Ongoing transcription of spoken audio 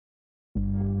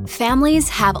Families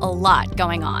have a lot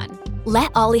going on.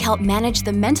 Let Ollie help manage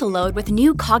the mental load with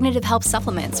new cognitive help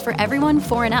supplements for everyone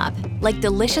 4 and up, like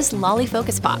delicious Lolly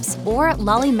Focus Pops or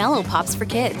Lolly Mellow Pops for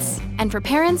kids. And for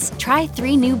parents, try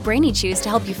 3 new Brainy Chews to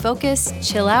help you focus,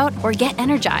 chill out, or get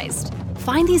energized.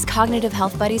 Find these cognitive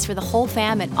health buddies for the whole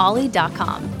fam at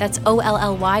ollie.com. That's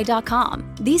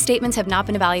OLLY.com. These statements have not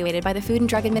been evaluated by the Food and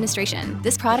Drug Administration.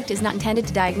 This product is not intended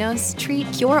to diagnose, treat,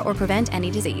 cure, or prevent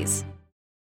any disease.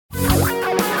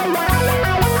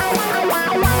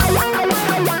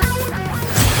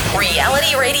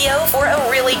 Reality radio for a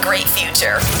really great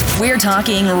future. We're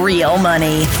talking real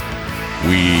money.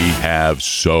 We have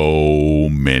so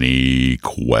many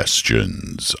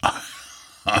questions.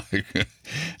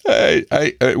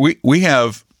 We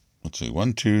have, let's see,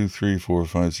 1, 2, 3, 4,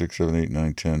 5, 6, 7, 8,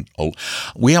 9, 10. Oh,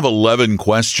 we have 11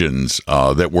 questions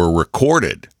that were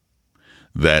recorded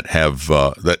that have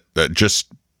that just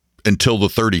until the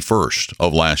 31st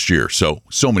of last year. So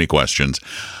many questions,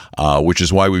 which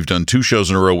is why we've done 2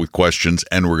 shows in a row with questions,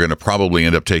 and we're going to probably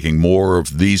end up taking more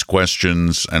of these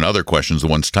questions and other questions, the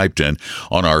ones typed in,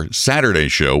 on our Saturday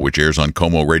show, which airs on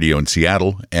Como Radio in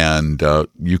Seattle. And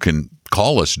you can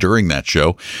call us during that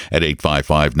show at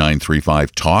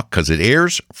 855-935-TALK, because it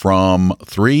airs from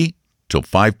 3 till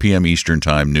 5 p.m. Eastern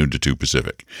Time, noon to 2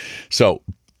 Pacific. So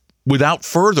without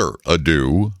further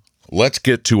ado, let's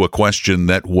get to a question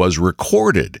that was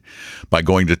recorded by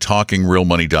going to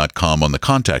talkingrealmoney.com on the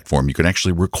contact form. You can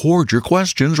actually record your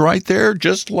questions right there,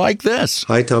 just like this.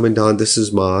 Hi, Tom and Don. This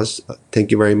is Maz.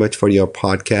 Thank you very much for your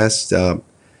podcast.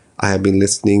 I have been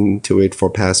listening to it for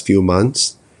past few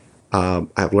months.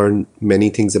 I've learned many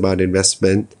things about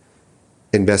investments,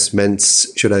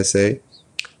 should I say.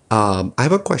 I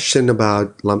have a question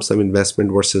about lump sum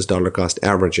investment versus dollar cost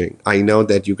averaging. I know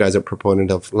that you guys are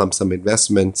proponent of lump sum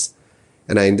investments,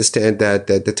 and I understand that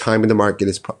the time in the market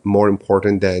is more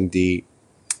important than the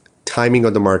timing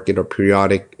of the market or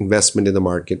periodic investment in the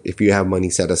market if you have money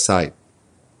set aside.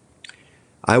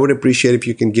 I would appreciate if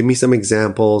you can give me some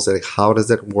examples, like how does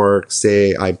that work?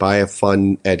 Say I buy a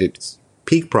fund at its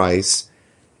peak price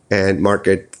and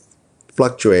market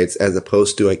fluctuates, as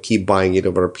opposed to I keep buying it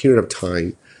over a period of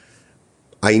time.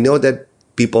 I know that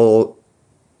people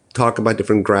talk about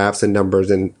different graphs and numbers,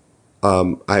 and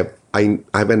I have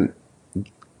a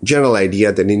general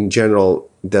idea that in general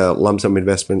the lump sum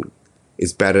investment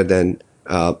is better than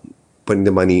putting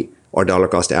the money or dollar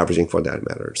cost averaging for that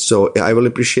matter. So I will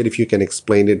appreciate if you can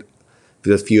explain it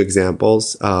with a few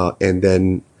examples, and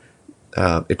then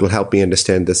it will help me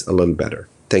understand this a little better.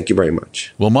 Thank you very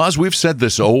much. Well, Maz, we've said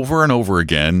this over and over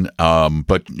again,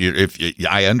 but if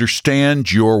I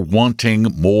understand you're wanting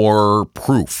more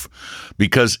proof,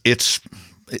 because it's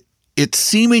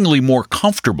seemingly more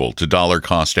comfortable to dollar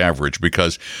cost average,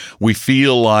 because we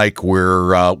feel like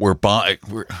we're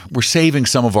saving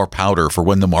some of our powder for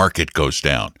when the market goes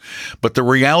down. But the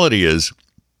reality is,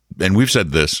 and we've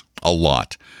said this a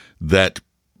lot, that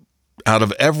out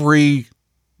of every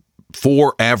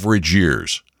 4 average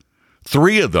years,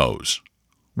 3 of those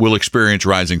will experience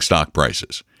rising stock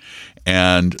prices.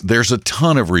 And there's a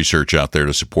ton of research out there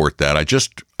to support that. I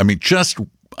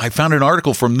found an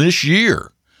article from this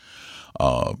year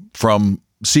from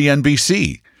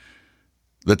CNBC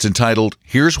that's entitled,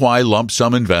 "Here's Why Lump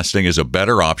Sum Investing is a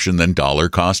Better Option Than Dollar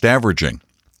Cost Averaging."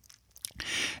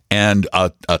 And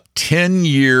a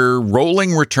 10-year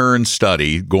rolling return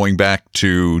study going back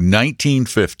to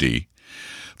 1950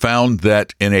 found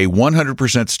that in a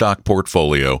 100% stock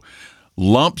portfolio,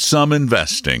 lump sum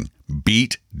investing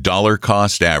beat dollar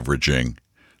cost averaging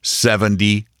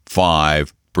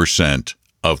 75%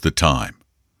 of the time.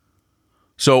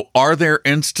 So are there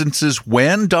instances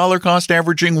when dollar cost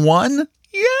averaging won?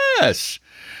 Yes.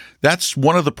 That's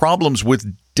one of the problems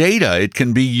with data. It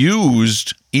can be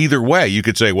used either way. You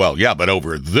could say, well, yeah, but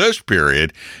over this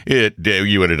period,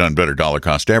 you would have done better dollar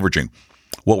cost averaging.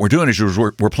 What we're doing is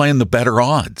we're playing the better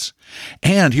odds.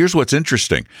 And here's what's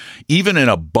interesting. Even in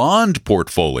a bond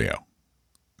portfolio,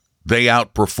 they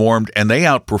outperformed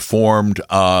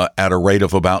at a rate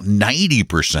of about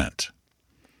 90%.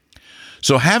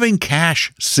 So having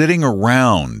cash sitting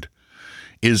around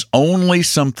is only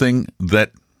something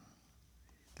that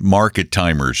market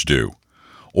timers do,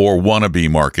 or wannabe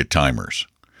market timers.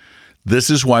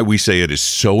 This is why we say it is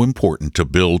so important to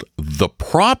build the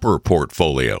proper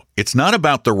portfolio. It's not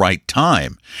about the right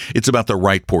time. It's about the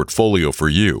right portfolio for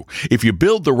you. If you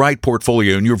build the right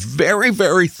portfolio and you're very,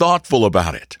 very thoughtful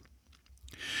about it,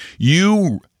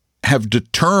 you have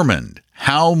determined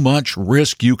how much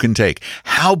risk you can take,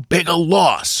 how big a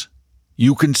loss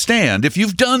you can stand. If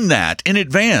you've done that in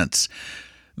advance,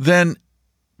 then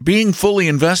being fully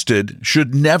invested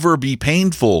should never be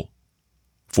painful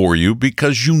for you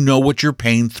because you know what your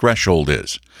pain threshold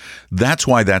is. That's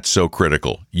why that's so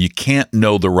critical. You can't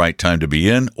know the right time to be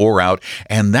in or out,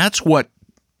 and that's what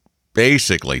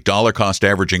basically dollar cost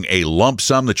averaging a lump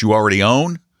sum that you already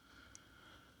own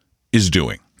is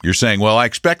doing. You're saying, well, I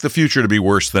expect the future to be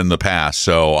worse than the past,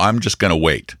 so I'm just going to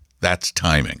wait. That's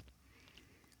timing.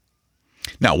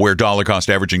 Now, where dollar cost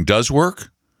averaging does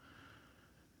work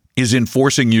is in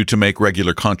forcing you to make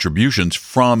regular contributions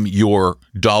from your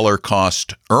dollar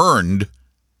cost earnings.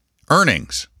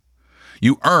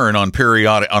 You earn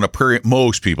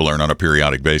most people earn on a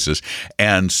periodic basis.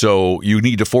 And so you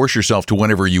need to force yourself to,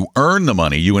 whenever you earn the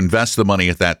money, you invest the money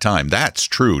at that time. That's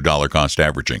true dollar cost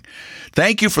averaging.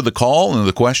 Thank you for the call and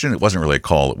the question. It wasn't really a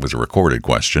call. It was a recorded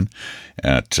question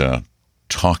at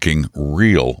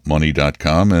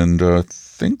talkingrealmoney.com. And I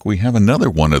think we have another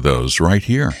one of those right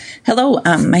here. Hello,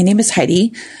 my name is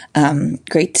Heidi.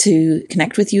 Great to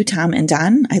connect with you, Tom and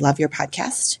Don. I love your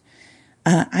podcast.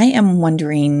 I am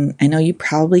wondering, I know you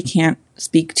probably can't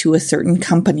speak to a certain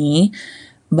company,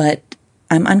 but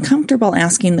I'm uncomfortable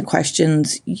asking the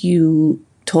questions you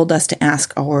told us to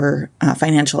ask our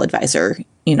financial advisor,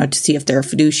 to see if they're a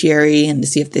fiduciary and to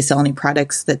see if they sell any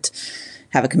products that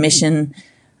have a commission.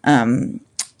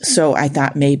 So I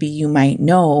thought maybe you might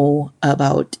know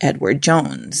about Edward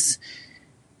Jones.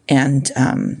 And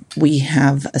we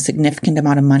have a significant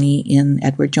amount of money in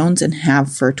Edward Jones and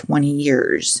have for 20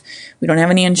 years. We don't have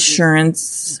any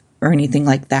insurance or anything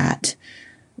like that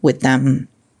with them,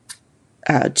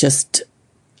 just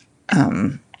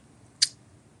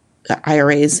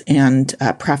IRAs and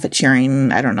profit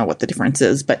sharing. I don't know what the difference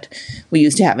is, but we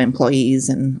used to have employees,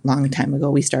 and a long time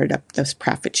ago we started up this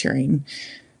profit sharing.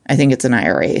 I think it's an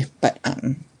IRA, but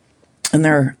and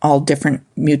they're all different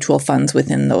mutual funds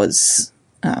within those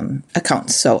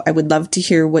accounts. So I would love to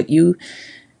hear what you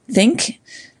think.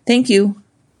 Thank you.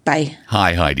 Bye.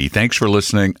 Hi, Heidi. Thanks for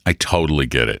listening. I totally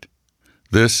get it.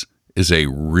 This is a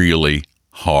really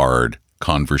hard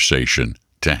conversation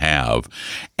to have,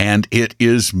 and it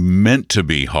is meant to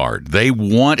be hard. They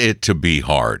want it to be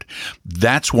hard.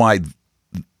 That's why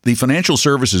the financial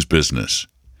services business,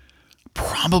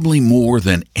 probably more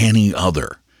than any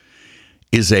other,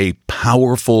 is a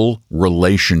powerful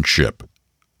relationship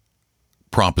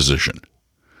proposition.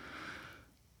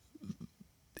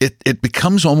 It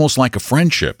becomes almost like a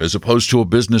friendship as opposed to a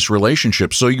business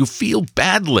relationship. So you feel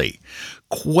badly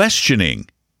questioning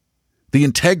the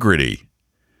integrity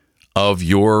of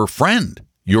your friend,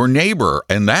 your neighbor.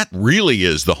 And that really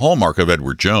is the hallmark of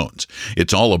Edward Jones.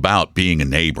 It's all about being a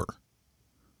neighbor.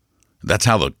 That's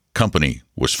how the company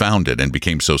was founded and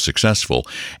became so successful,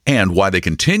 and why they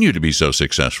continue to be so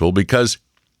successful, because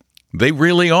they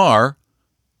really are,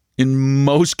 in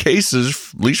most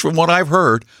cases, at least from what I've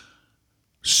heard,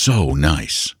 so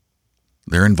nice.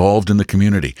 They're involved in the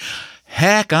community.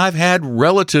 Heck, I've had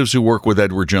relatives who work with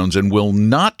Edward Jones and will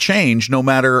not change no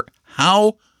matter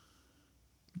how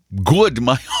good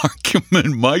my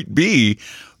argument might be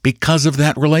because of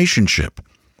that relationship.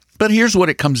 But here's what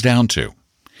it comes down to.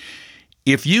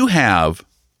 If you have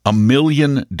 $1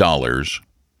 million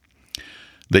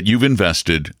that you've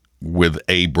invested with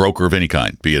a broker of any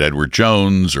kind, be it Edward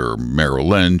Jones or Merrill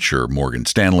Lynch or Morgan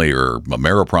Stanley or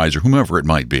Ameriprise or whomever it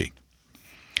might be,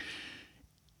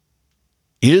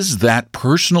 is that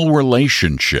personal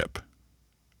relationship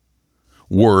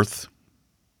worth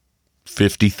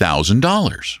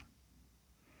 $50,000?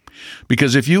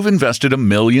 Because if you've invested $1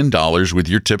 million with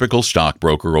your typical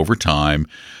stockbroker over time,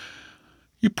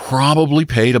 you probably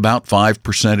paid about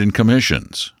 5% in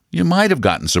commissions. You might have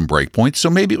gotten some breakpoints, so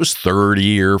maybe it was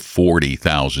 $30,000 or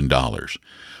 $40,000.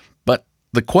 But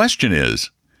the question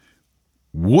is,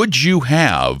 would you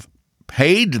have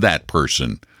paid that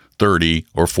person $30,000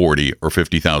 or $40,000 or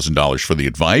 $50,000 for the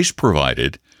advice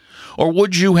provided, or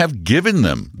would you have given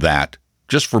them that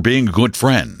just for being a good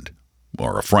friend,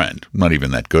 or a friend, not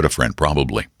even that good a friend,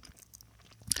 probably?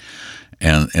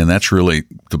 And that's really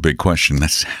the big question.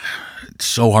 It's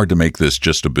so hard to make this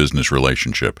just a business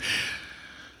relationship.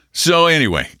 So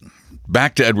anyway,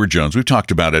 back to Edward Jones. We've talked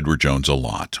about Edward Jones a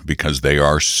lot because they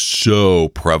are so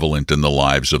prevalent in the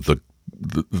lives of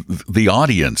the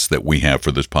audience that we have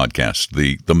for this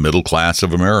podcast, the middle class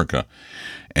of America.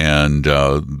 And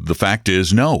the fact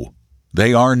is, no,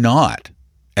 they are not.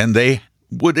 And they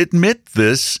would admit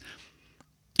this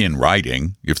in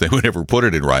writing, if they would ever put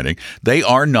it in writing. They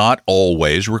are not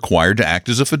always required to act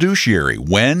as a fiduciary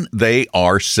when they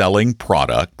are selling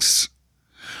products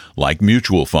like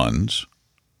mutual funds.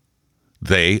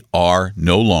 They are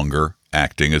no longer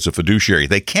acting as a fiduciary.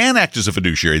 They can act as a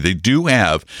fiduciary. They do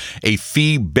have a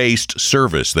fee-based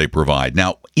service they provide.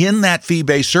 Now, in that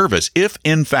fee-based service, if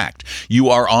in fact you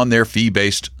are on their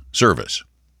fee-based service,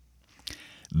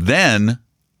 then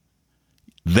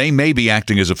they may be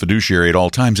acting as a fiduciary at all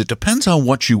times. It depends on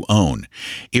what you own.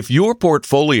 If your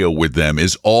portfolio with them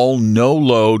is all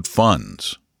no-load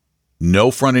funds,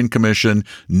 no front-end commission,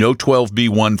 no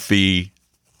 12B1 fee,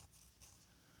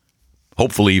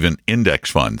 hopefully even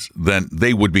index funds, then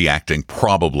they would be acting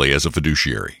probably as a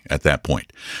fiduciary at that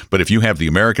point. But if you have the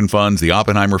American funds, the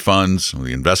Oppenheimer funds,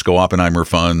 the Invesco Oppenheimer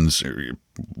funds,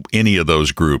 any of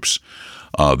those groups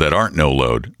that aren't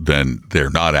no-load, then they're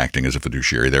not acting as a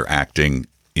fiduciary. They're acting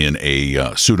in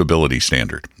a suitability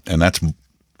standard. And that's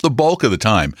the bulk of the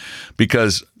time,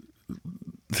 because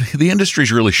the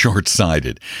industry's really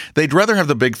short-sighted. They'd rather have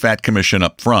the big fat commission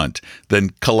up front than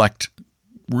collect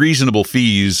reasonable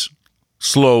fees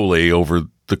slowly over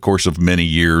the course of many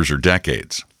years or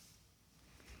decades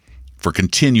for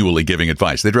continually giving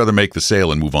advice. They'd rather make the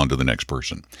sale and move on to the next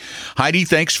person. Heidi,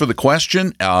 thanks for the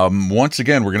question. Once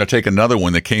again, we're going to take another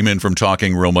one that came in from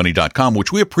TalkingRealMoney.com,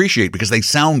 which we appreciate because they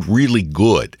sound really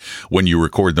good when you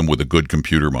record them with a good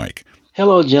computer mic.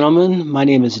 Hello, gentlemen. My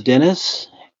name is Dennis,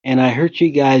 and I heard you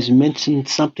guys mention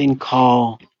something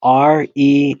called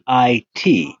REIT.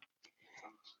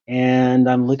 And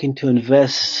I'm looking to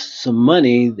invest some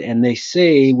money, and they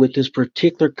say with this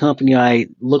particular company I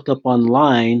looked up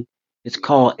online, it's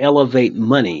called Elevate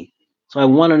Money. So I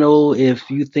want to know if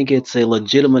you think it's a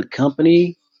legitimate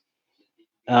company,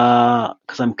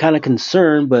 because I'm kind of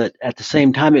concerned, but at the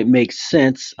same time it makes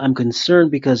sense. I'm concerned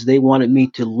because they wanted me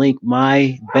to link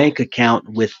my bank account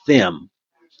with them.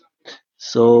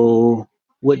 So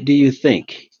what do you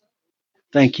think?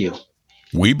 Thank you.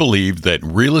 We believe that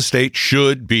real estate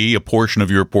should be a portion of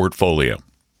your portfolio,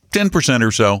 10%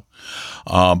 or so,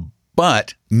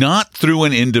 but not through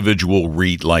an individual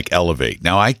REIT like Elevate.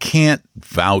 Now, I can't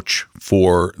vouch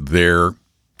for the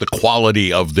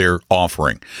quality of their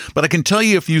offering, but I can tell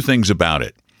you a few things about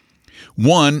it.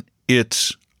 One,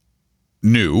 it's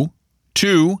new.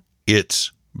 Two,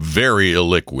 it's very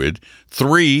illiquid.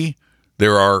 Three,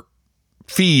 there are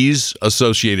fees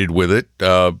associated with it,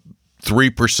 3%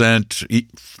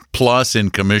 plus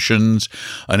in commissions,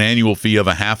 an annual fee of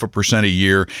 0.5% a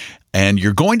year, and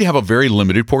you're going to have a very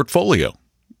limited portfolio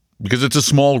because it's a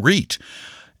small REIT.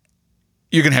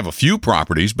 You're going to have a few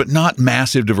properties, but not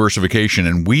massive diversification,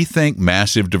 and we think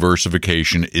massive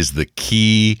diversification is the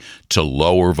key to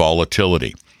lower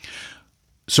volatility.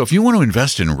 So if you want to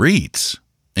invest in REITs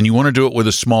and you want to do it with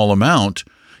a small amount,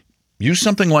 use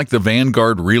something like the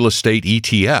Vanguard Real Estate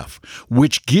ETF,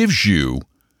 which gives you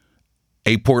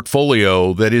a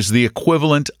portfolio that is the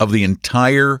equivalent of the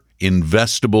entire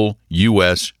investable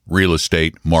U.S. real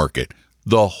estate market,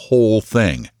 the whole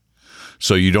thing.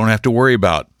 So you don't have to worry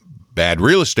about bad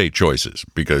real estate choices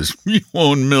because you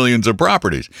own millions of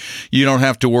properties. You don't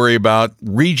have to worry about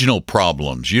regional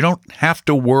problems. You don't have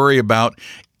to worry about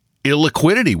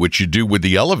illiquidity, which you do with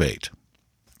the Elevate.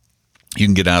 You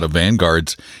can get out of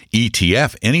Vanguard's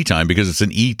ETF anytime because it's an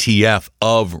ETF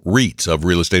of REITs, of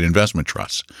real estate investment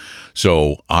trusts.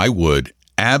 So I would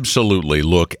absolutely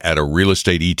look at a real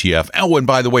estate ETF. Oh, and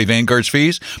by the way, Vanguard's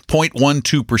fees,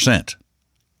 0.12%.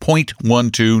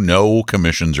 0.12, no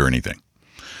commissions or anything.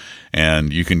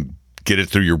 And you can get it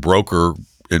through your broker,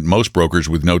 at most brokers,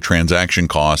 with no transaction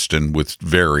cost and with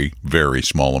very, very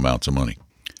small amounts of money.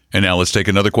 And now let's take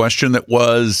another question that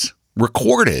was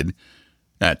recorded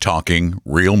at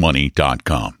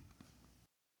TalkingRealMoney.com.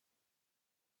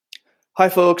 Hi,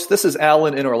 folks. This is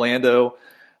Alan in Orlando.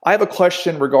 I have a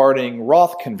question regarding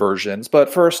Roth conversions,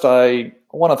 but first I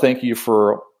want to thank you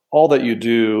for all that you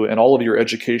do and all of your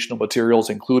educational materials,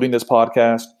 including this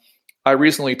podcast. I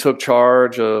recently took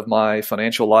charge of my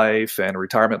financial life and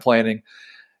retirement planning,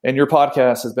 and your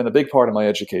podcast has been a big part of my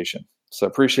education. So I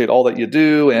appreciate all that you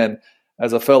do, and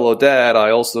as a fellow dad, I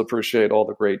also appreciate all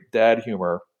the great dad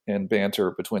humor and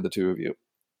banter between the two of you.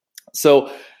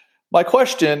 So my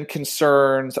question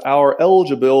concerns our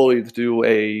eligibility to do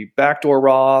a backdoor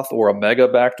Roth or a mega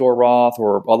backdoor Roth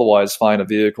or otherwise find a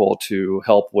vehicle to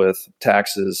help with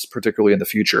taxes, particularly in the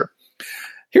future.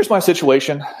 Here's my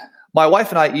situation. My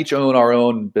wife and I each own our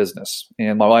own business,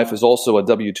 and my wife is also a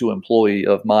W-2 employee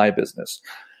of my business.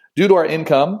 Due to our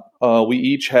income, we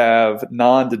each have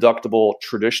non-deductible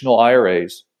traditional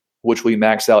IRAs, which we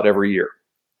max out every year.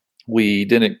 We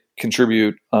didn't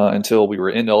contribute until we were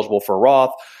ineligible for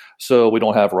Roth, so we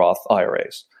don't have Roth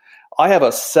IRAs. I have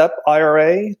a SEP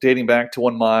IRA dating back to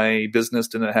when my business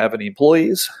didn't have any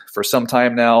employees. For some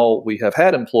time now, we have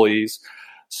had employees,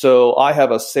 So I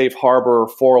have a Safe Harbor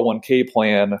 401k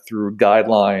plan through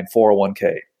Guideline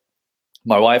 401k.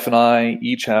 My wife and I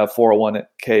each have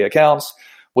 401k accounts,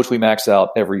 which we max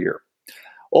out every year.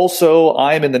 Also,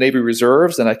 I am in the Navy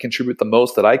Reserves, and I contribute the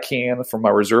most that I can from my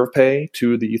reserve pay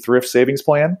to the Thrift Savings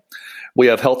Plan. We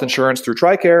have health insurance through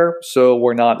TRICARE, so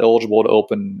we're not eligible to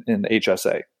open an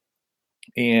HSA.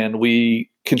 And we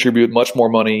contribute much more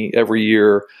money every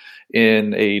year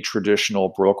in a traditional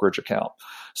brokerage account.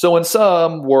 So in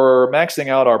sum, we're maxing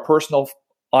out our personal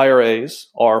IRAs,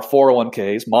 our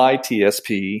 401ks, my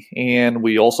TSP, and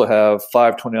we also have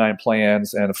 529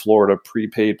 plans and a Florida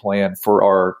prepaid plan for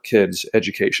our kids'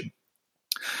 education.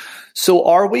 So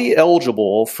are we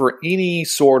eligible for any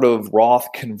sort of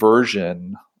Roth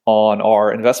conversion on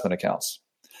our investment accounts?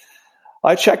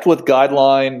 I checked with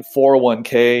Guideline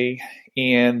 401k,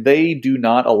 and they do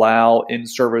not allow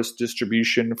in-service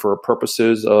distribution for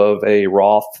purposes of a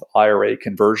Roth IRA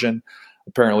conversion.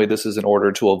 Apparently, this is in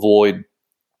order to avoid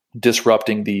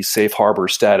disrupting the safe harbor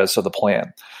status of the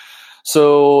plan.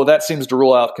 So that seems to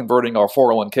rule out converting our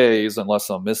 401ks unless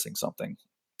I'm missing something.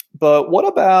 But what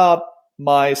about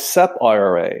my SEP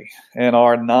IRA and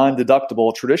our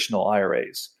non-deductible traditional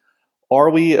IRAs? Are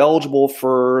we eligible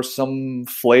for some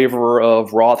flavor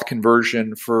of Roth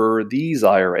conversion for these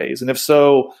IRAs? And if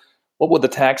so, what would the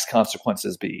tax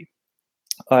consequences be?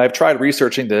 I've tried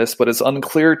researching this, but it's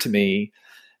unclear to me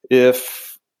if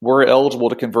we're eligible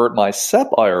to convert my SEP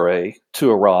IRA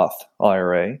to a Roth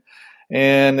IRA.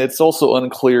 And it's also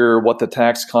unclear what the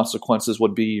tax consequences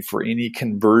would be for any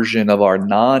conversion of our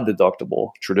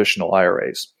non-deductible traditional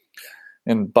IRAs.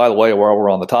 And by the way, while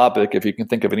we're on the topic, if you can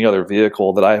think of any other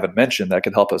vehicle that I haven't mentioned that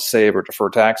could help us save or defer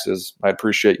taxes, I'd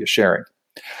appreciate you sharing.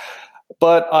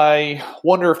 But I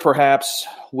wonder if perhaps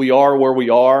we are where we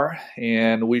are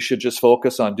and we should just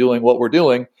focus on doing what we're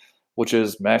doing, which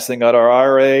is maxing out our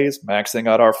IRAs, maxing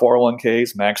out our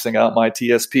 401ks, maxing out my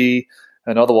TSP,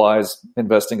 and otherwise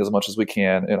investing as much as we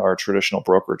can in our traditional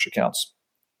brokerage accounts.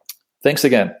 Thanks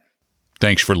again.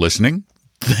 Thanks for listening.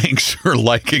 Thanks for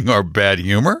liking our bad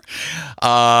humor.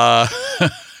 And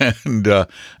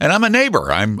I'm a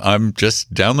neighbor. I'm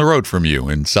just down the road from you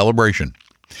in Celebration.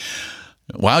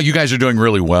 Wow, you guys are doing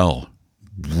really well.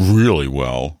 Really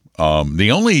well.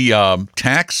 The only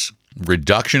tax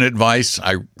reduction advice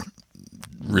I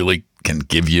really can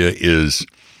give you is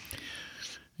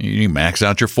you max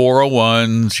out your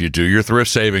 401s, you do your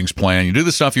thrift savings plan, you do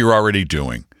the stuff you're already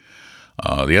doing.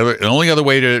 The only other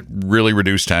way to really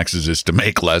reduce taxes is to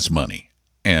make less money.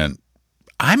 And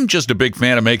I'm just a big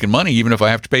fan of making money, even if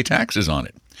I have to pay taxes on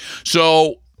it.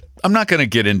 So I'm not going to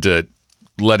get into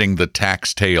letting the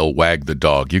tax tail wag the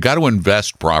dog. You got to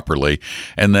invest properly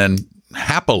and then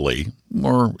happily,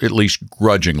 or at least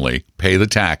grudgingly, pay the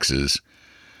taxes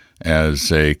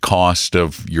as a cost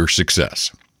of your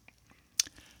success.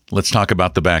 Let's talk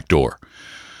about the back door.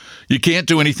 You can't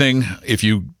do anything if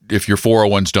your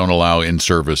 401s don't allow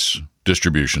in-service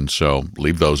distribution, so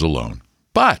leave those alone.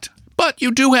 But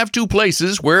you do have two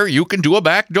places where you can do a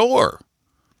back door.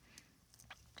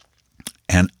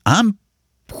 And I'm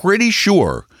pretty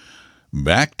sure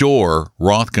backdoor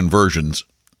Roth conversions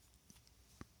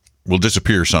will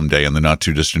disappear someday in the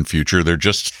not-too-distant future. They're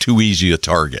just too easy a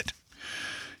target.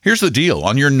 Here's the deal.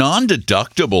 On your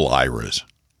non-deductible IRAs,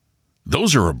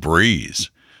 those are a breeze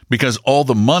because all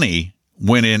the money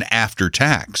went in after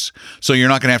tax. So you're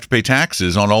not going to have to pay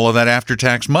taxes on all of that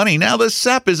after-tax money. Now, the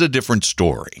SEP is a different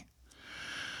story.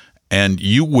 And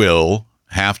you will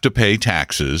have to pay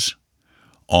taxes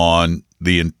on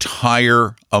the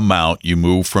entire amount you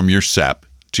move from your SEP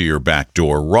to your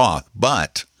backdoor Roth.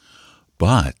 But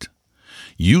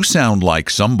you sound like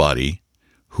somebody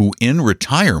who in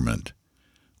retirement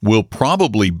will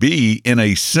probably be in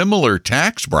a similar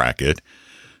tax bracket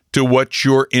to what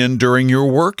you're in during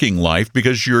your working life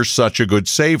because you're such a good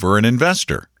saver and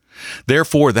investor.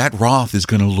 Therefore, that Roth is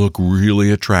going to look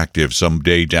really attractive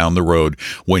someday down the road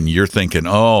when you're thinking,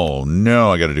 oh,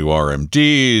 no, I got to do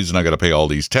RMDs and I got to pay all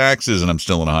these taxes and I'm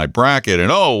still in a high bracket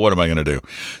and, oh, what am I going to do?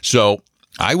 So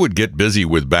I would get busy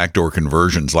with backdoor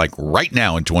conversions like right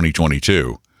now in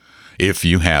 2022 if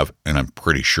you have, and I'm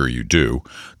pretty sure you do,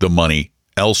 the money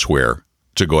elsewhere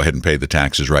to go ahead and pay the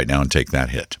taxes right now and take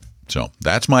that hit. So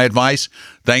that's my advice.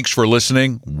 Thanks for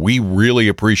listening. We really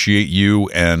appreciate you.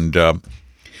 And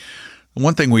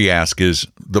one thing we ask is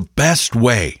the best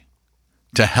way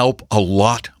to help a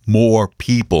lot more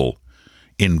people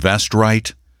invest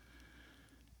right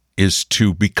is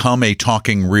to become a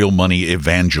Talking Real Money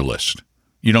evangelist.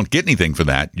 You don't get anything for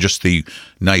that, just the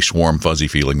nice, warm, fuzzy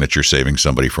feeling that you're saving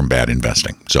somebody from bad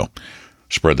investing. So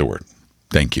spread the word.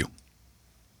 Thank you.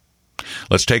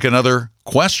 Let's take another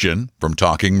question from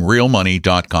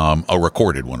TalkingRealMoney.com, a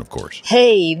recorded one, of course.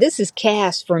 Hey, this is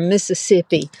Cass from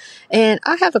Mississippi, and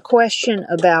I have a question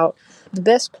about the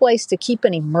best place to keep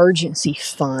an emergency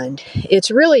fund. It's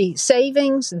really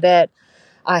savings that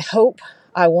I hope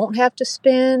I won't have to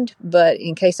spend, but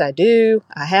in case I do,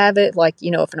 I have it. Like,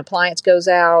 if an appliance goes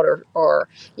out or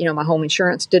my home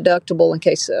insurance deductible in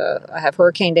case I have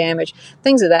hurricane damage,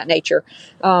 things of that nature.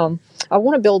 I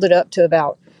want to build it up to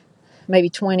about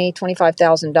maybe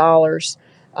 $25,000.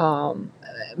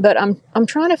 But I'm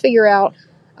trying to figure out,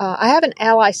 I have an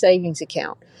Ally savings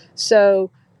account. So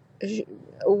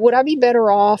would I be better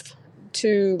off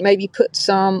to maybe put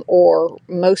some or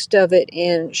most of it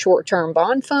in short-term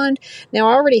bond fund? Now,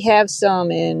 I already have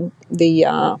some in the,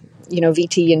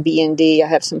 VT and BND. I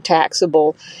have some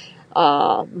taxable,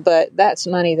 but that's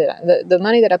money that the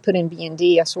money that I put in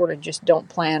BND, I sort of just don't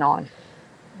plan on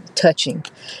touching.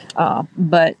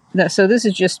 So this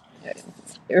is just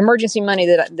emergency money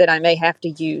that I may have to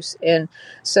use. And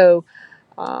so,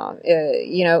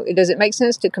 does it make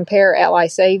sense to compare Ally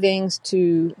Savings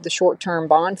to the short-term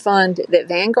bond fund that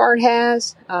Vanguard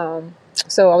has?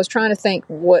 So I was trying to think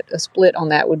what a split on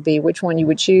that would be, which one you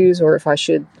would choose, or if I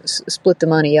should split the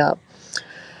money up.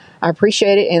 I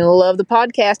appreciate it and love the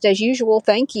podcast as usual.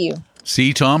 Thank you.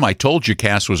 See, Tom, I told you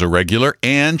Cass was a regular,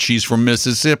 and she's from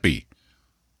Mississippi.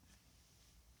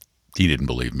 He didn't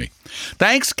believe me.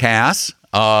 Thanks, Cass.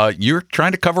 You're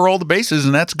trying to cover all the bases,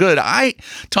 and that's good.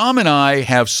 Tom and I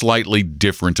have slightly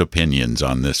different opinions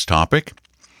on this topic.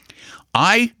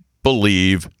 I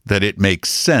believe that it makes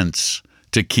sense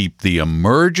to keep the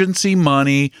emergency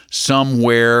money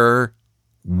somewhere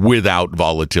without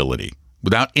volatility,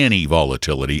 without any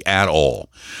volatility at all,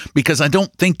 because I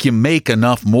don't think you make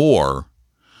enough more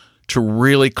to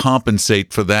really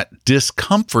compensate for that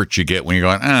discomfort you get when you're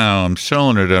going, I'm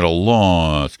selling it at a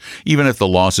loss, even if the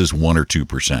loss is 1 or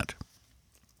 2%,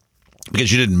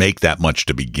 because you didn't make that much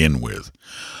to begin with.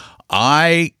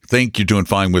 I think you're doing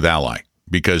fine with Ally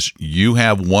because you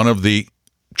have one of the,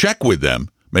 check with them,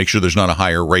 make sure there's not a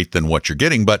higher rate than what you're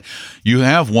getting, but you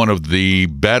have one of the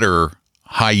better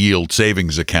high-yield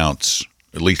savings accounts,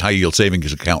 at least high-yield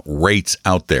savings account rates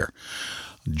out there.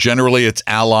 Generally, it's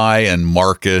Ally and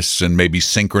Marcus and maybe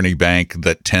Synchrony Bank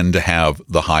that tend to have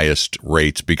the highest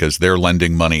rates because they're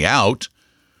lending money out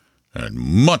at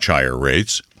much higher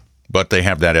rates, but they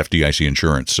have that FDIC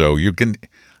insurance. So you can,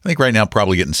 I think right now,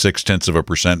 probably getting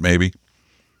 0.6% maybe,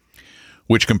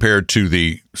 which compared to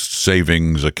the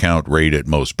savings account rate at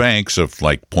most banks of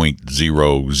like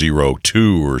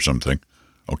 0.002 or something.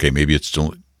 Okay, maybe it's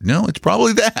still... No, it's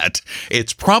probably that.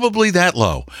 It's probably that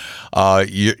low.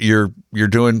 You're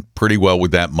doing pretty well with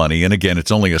that money. And again,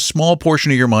 it's only a small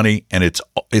portion of your money, and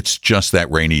it's just that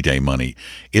rainy day money.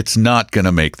 It's not going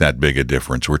to make that big a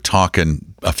difference. We're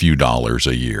talking a few dollars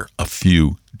a year, a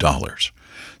few dollars.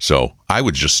 So I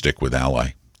would just stick with Ally.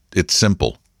 It's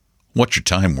simple. What's your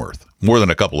time worth? More than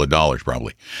a couple of dollars,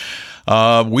 probably.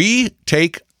 We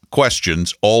take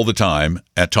questions all the time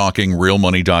at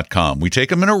TalkingRealMoney.com. We take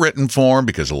them in a written form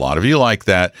because a lot of you like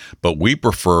that, but we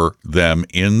prefer them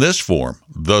in this form,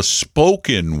 the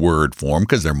spoken word form,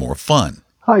 because they're more fun.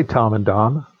 Hi, Tom and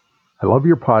Don. I love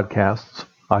your podcasts.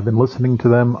 I've been listening to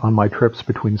them on my trips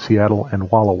between Seattle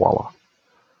and Walla Walla.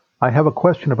 I have a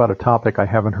question about a topic I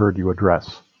haven't heard you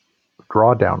address,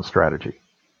 drawdown strategy.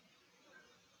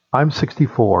 I'm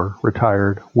 64,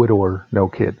 retired, widower, no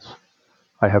kids.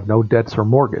 I have no debts or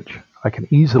mortgage. I can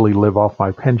easily live off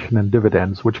my pension and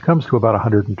dividends, which comes to about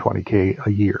 $120K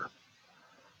a year.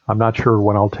 I'm not sure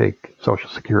when I'll take Social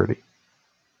Security.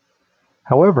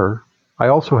 However, I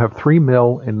also have $3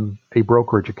 million in a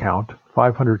brokerage account,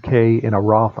 $500K in a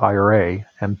Roth IRA,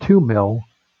 and $2 million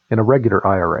in a regular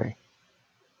IRA.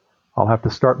 I'll have to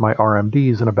start my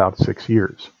RMDs in about 6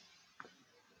 years.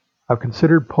 I've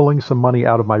considered pulling some money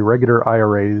out of my regular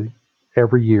IRA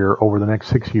every year over the next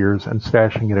 6 years and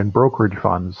stashing it in brokerage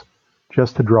funds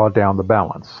just to draw down the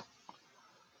balance.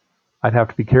 I'd have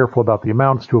to be careful about the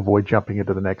amounts to avoid jumping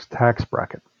into the next tax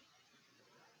bracket.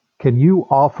 Can you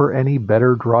offer any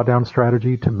better drawdown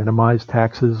strategy to minimize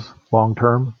taxes long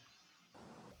term?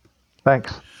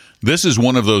 Thanks. This is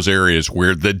one of those areas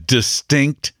where the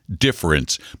distinct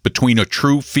difference between a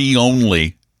true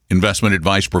fee-only investment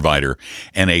advice provider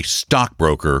and a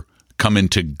stockbroker come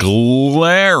into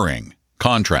glaring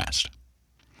contrast.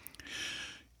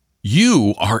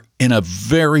 You are in a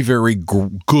very, very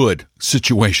good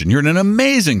situation. You're in an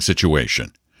amazing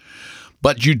situation.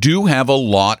 But you do have a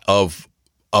lot of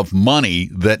money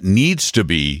that needs to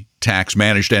be tax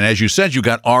managed. And as you said, you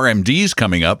got RMDs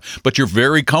coming up, but you're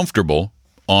very comfortable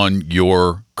on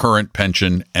your current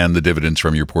pension and the dividends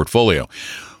from your portfolio.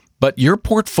 But your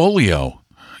portfolio,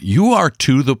 you are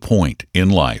to the point in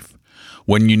life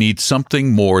when you need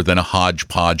something more than a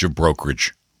hodgepodge of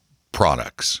brokerage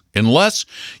products. Unless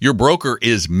your broker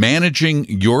is managing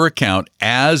your account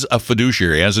as a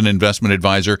fiduciary, as an investment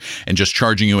advisor, and just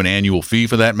charging you an annual fee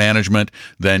for that management,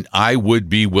 then I would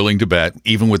be willing to bet,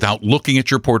 even without looking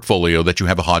at your portfolio, that you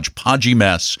have a hodgepodgey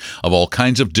mess of all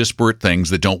kinds of disparate things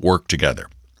that don't work together.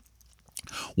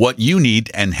 What you need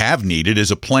and have needed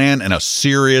is a plan and a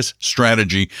serious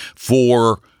strategy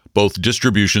for both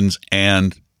distributions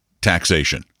and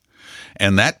taxation.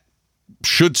 And that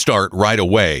should start right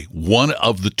away. One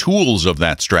of the tools of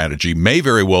that strategy may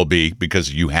very well be,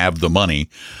 because you have the money,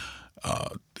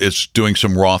 is doing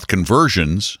some Roth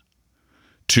conversions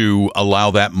to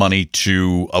allow that money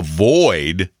to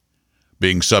avoid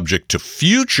being subject to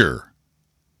future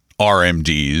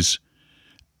RMDs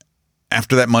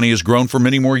after that money has grown for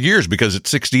many more years, because at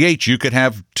 68, you could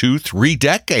have 2-3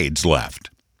 decades left.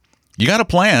 You got to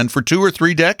plan for 2 or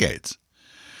 3 decades.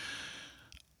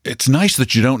 It's nice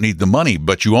that you don't need the money,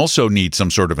 but you also need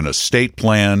some sort of an estate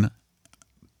plan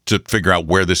to figure out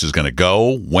where this is going to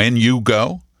go, when you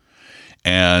go,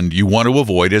 and you want to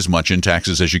avoid as much in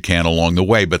taxes as you can along the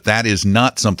way. But that is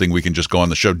not something we can just go on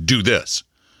the show, do this,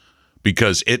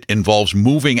 because it involves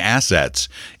moving assets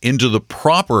into the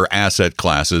proper asset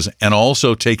classes and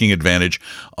also taking advantage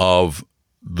of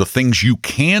the things you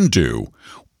can do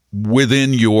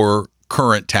within your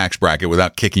current tax bracket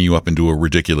without kicking you up into a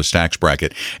ridiculous tax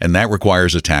bracket. And that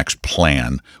requires a tax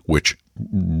plan, which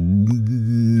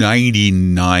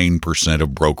 99%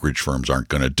 of brokerage firms aren't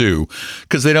going to do,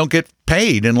 because they don't get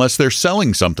paid unless they're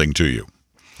selling something to you.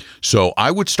 So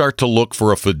I would start to look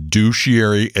for a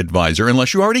fiduciary advisor,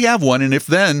 unless you already have one. And if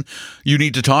then, you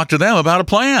need to talk to them about a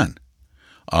plan.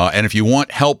 And if you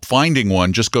want help finding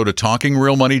one, just go to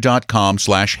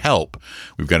talkingrealmoney.com/help.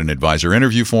 We've got an advisor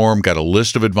interview form, got a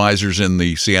list of advisors in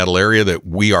the Seattle area that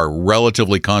we are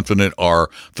relatively confident are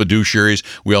fiduciaries.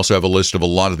 We also have a list of a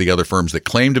lot of the other firms that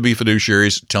claim to be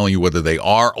fiduciaries, telling you whether they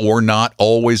are or not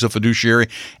always a fiduciary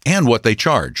and what they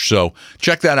charge. So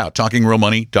check that out,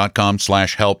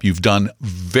 talkingrealmoney.com/help. You've done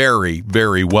very,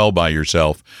 very well by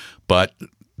yourself, but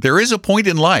there is a point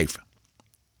in life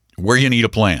where you need a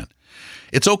plan.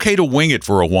 It's okay to wing it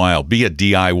for a while, be a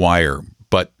DIYer,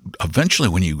 but eventually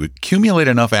when you accumulate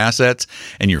enough assets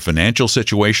and your financial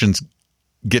situations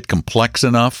get complex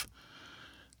enough,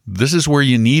 this is where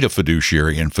you need a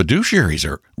fiduciary. And fiduciaries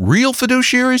are real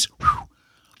fiduciaries,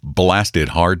 blasted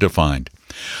hard to find.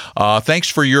 Thanks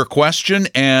for your question.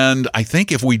 And I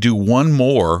think if we do one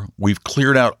more, we've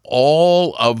cleared out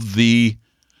all of the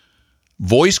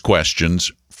voice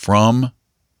questions from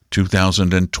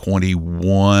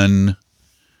 2021.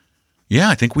 Yeah,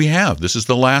 I think we have. This is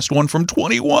the last one from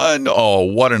 21. Oh,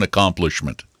 what an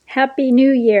accomplishment. Happy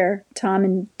New Year, Tom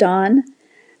and Don.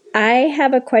 I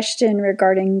have a question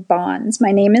regarding bonds.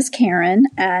 My name is Karen,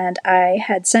 and I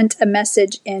had sent a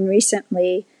message in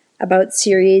recently about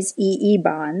Series EE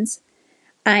bonds.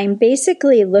 I'm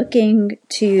basically looking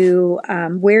to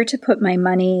where to put my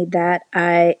money that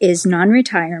is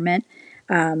non-retirement,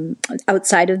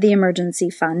 outside of the emergency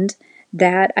fund,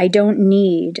 that I don't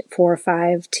need for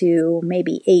 5 to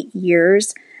maybe 8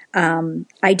 years.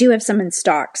 I do have some in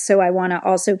stocks, so I want to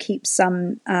also keep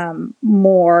some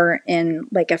more in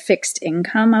like a fixed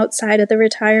income outside of the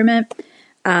retirement.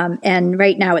 And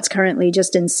right now it's currently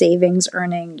just in savings,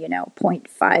 earning,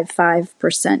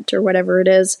 0.55% or whatever it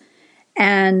is.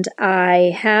 And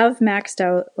I have maxed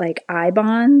out like I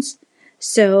bonds.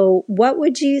 So what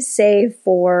would you say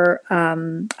for,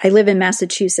 I live in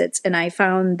Massachusetts, and I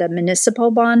found the municipal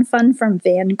bond fund from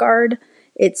Vanguard.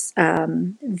 It's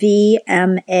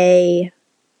VMATX,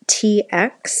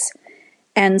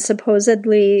 and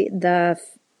supposedly the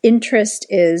interest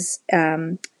is,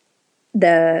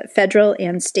 the federal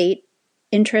and state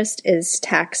interest is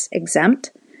tax exempt.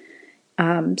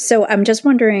 So I'm just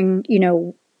wondering,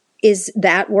 is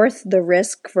that worth the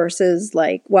risk versus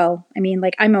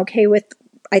I'm okay with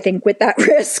that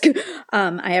risk.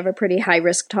 I have a pretty high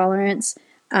risk tolerance,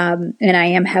 and I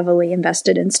am heavily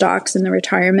invested in stocks in the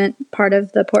retirement part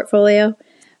of the portfolio.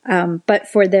 But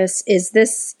for this, is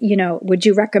this, would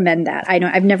you recommend that?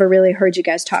 I've never really heard you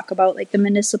guys talk about like the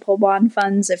municipal bond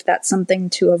funds, if that's something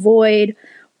to avoid,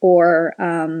 or,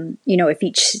 if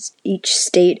each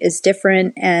state is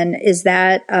different, and is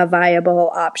that a viable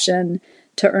option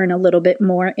to earn a little bit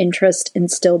more interest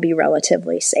and still be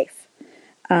relatively safe?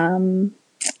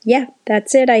 Yeah,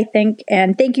 that's it, I think.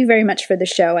 And thank you very much for the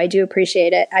show. I do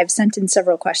appreciate it. I've sent in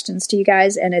several questions to you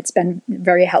guys, and it's been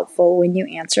very helpful when you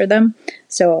answer them.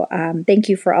 So thank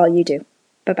you for all you do.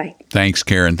 Bye-bye. Thanks,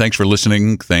 Karen. Thanks for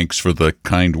listening. Thanks for the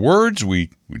kind words.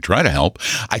 We try to help.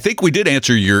 I think we did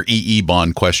answer your EE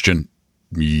bond question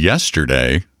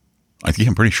yesterday.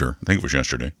 I'm pretty sure. I think it was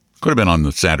yesterday. Could have been on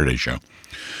the Saturday show.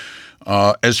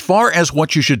 As far as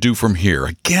what you should do from here,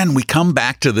 again, we come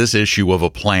back to this issue of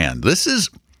a plan. This is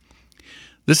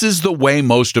the way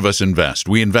most of us invest.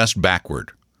 We invest backward.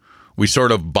 We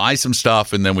sort of buy some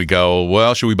stuff and then we go,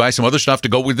 well, should we buy some other stuff to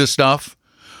go with this stuff?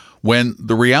 When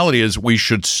the reality is we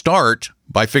should start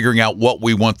by figuring out what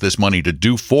we want this money to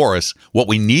do for us, what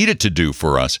we need it to do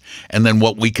for us, and then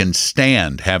what we can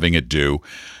stand having it do.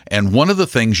 And one of the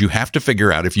things you have to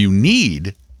figure out if you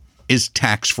need is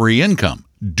tax-free income.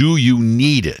 Do you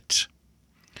need it?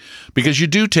 Because you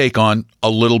do take on a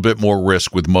little bit more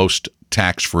risk with most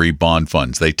tax-free bond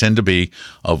funds. They tend to be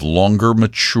of longer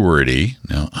maturity.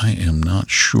 Now, I am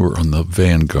not sure on the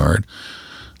Vanguard.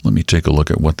 Let me take a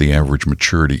look at what the average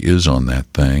maturity is on that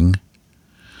thing.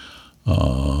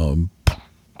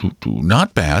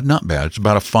 Not bad. It's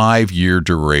about a 5-year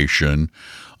duration.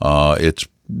 It's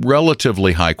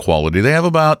relatively high quality. They have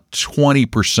about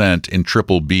 20% in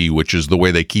triple B, which is the way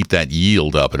they keep that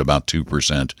yield up at about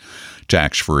 2%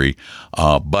 tax-free.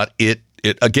 But it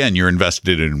again, you're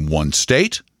invested in one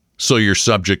state, so you're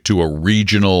subject to a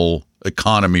regional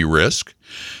economy risk.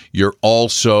 You're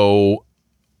also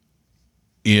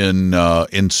in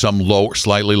some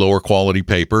slightly lower quality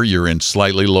paper. You're in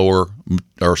slightly lower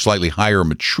or slightly higher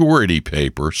maturity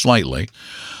paper, slightly,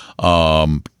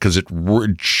 because it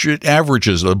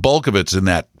averages, the bulk of it's in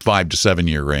that 5 to 7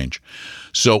 year range.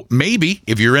 So maybe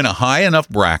if you're in a high enough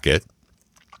bracket,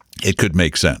 it could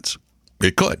make sense.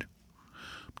 It could.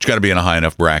 But you got to be in a high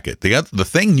enough bracket. The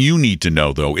thing you need to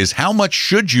know, though, is how much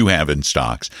should you have in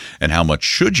stocks and how much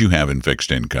should you have in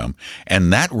fixed income?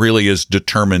 And that really is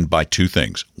determined by two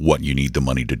things: what you need the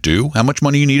money to do, how much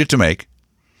money you need it to make,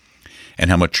 and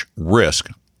how much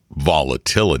risk,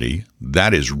 volatility.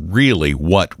 That is really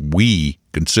what we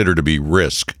consider to be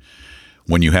risk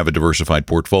when you have a diversified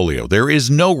portfolio. There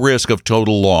is no risk of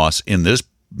total loss in this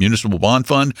municipal bond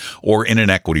fund or in an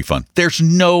equity fund. There's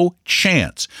no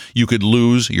chance you could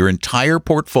lose your entire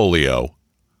portfolio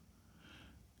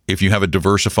if you have a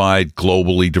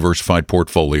globally diversified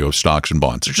portfolio of stocks and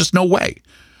bonds. There's just no way.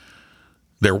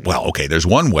 There's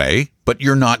one way, but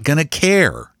you're not going to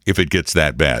care if it gets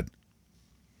that bad.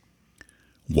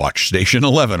 Watch Station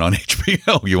 11 on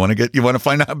HBO. You want to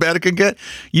find out how bad it can get?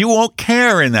 You won't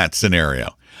care in that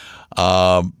scenario.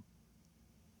 But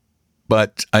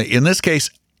in this case,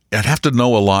 I'd have to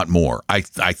know a lot more. I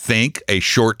think a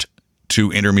short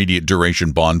to intermediate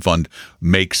duration bond fund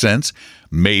makes sense.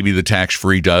 Maybe the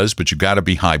tax-free does, but you've got to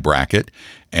be high bracket.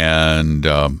 And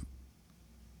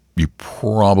you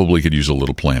probably could use a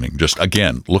little planning. Just,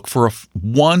 again, look for a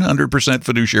 100%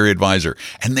 fiduciary advisor.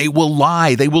 And they will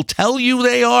lie. They will tell you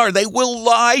they are. They will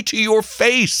lie to your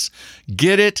face.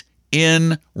 Get it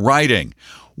in writing.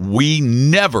 We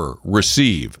never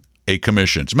receive a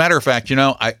commission. As a matter of fact,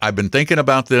 I've been thinking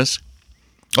about this.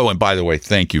 Oh, and by the way,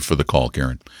 thank you for the call,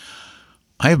 Karen.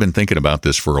 I have been thinking about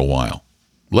this for a while.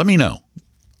 Let me know.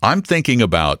 I'm thinking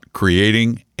about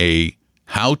creating a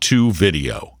how-to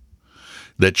video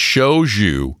that shows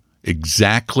you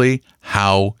exactly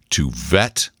how to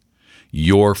vet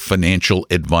your financial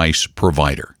advice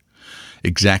provider.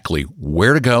 Exactly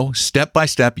where to go, step by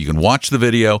step. You can watch the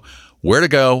video, where to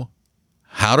go,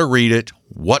 how to read it,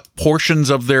 what portions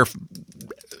of their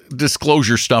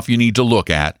disclosure stuff you need to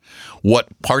look at, what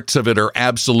parts of it are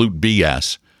absolute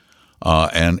BS.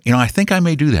 And I think I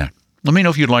may do that. Let me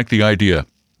know if you'd like the idea.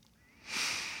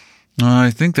 I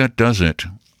think that does it.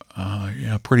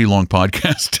 Pretty long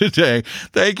podcast today.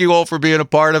 Thank you all for being a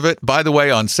part of it. By the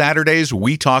way, on Saturdays,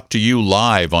 we talk to you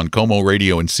live on Como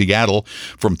Radio in Seattle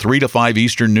from 3 to 5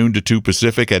 Eastern, noon to 2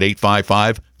 Pacific at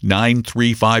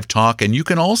 855-935-TALK. And you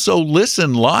can also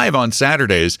listen live on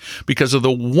Saturdays because of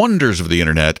the wonders of the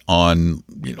internet on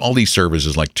all these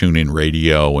services like TuneIn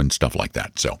Radio and stuff like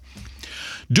that. So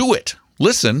do it.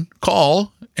 Listen,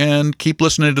 call, and keep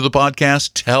listening to the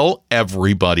podcast. Tell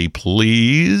everybody,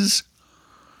 please.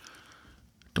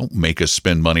 Don't make us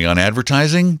spend money on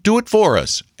advertising. Do it for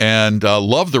us. And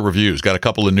love the reviews. Got a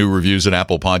couple of new reviews at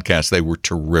Apple Podcasts. They were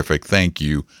terrific. Thank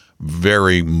you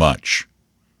very much.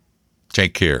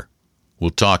 Take care.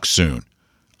 We'll talk soon.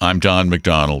 I'm Don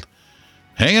McDonald,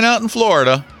 hanging out in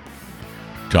Florida,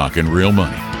 talking real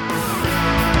money.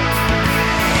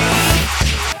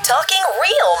 Talking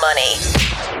real money.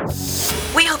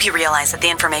 We hope hope you realize that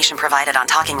the information provided on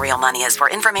Talking Real Money is for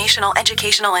informational,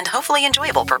 educational, and hopefully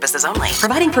enjoyable purposes only.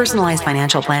 Providing personalized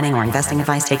financial planning or investing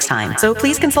advice takes time, so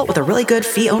please consult with a really good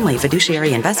fee-only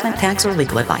fiduciary investment, tax, or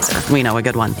legal advisor. We know a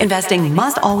good one. Investing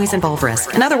must always involve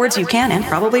risk. In other words, you can and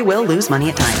probably will lose money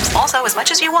at times. Also, as much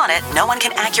as you want it, no one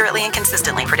can accurately and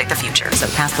consistently predict the future, so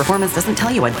past performance doesn't tell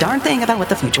you a darn thing about what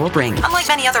the future will bring. Unlike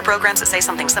many other programs that say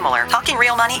something similar, Talking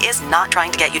Real Money is not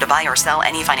trying to get you to buy or sell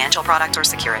any financial products or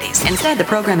securities. Instead, the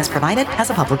program is provided as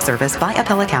a public service by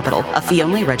Apella Capital, a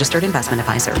fee-only registered investment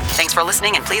advisor. Thanks for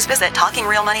listening, and please visit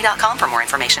TalkingRealMoney.com for more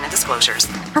information and disclosures.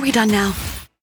 Are we done now?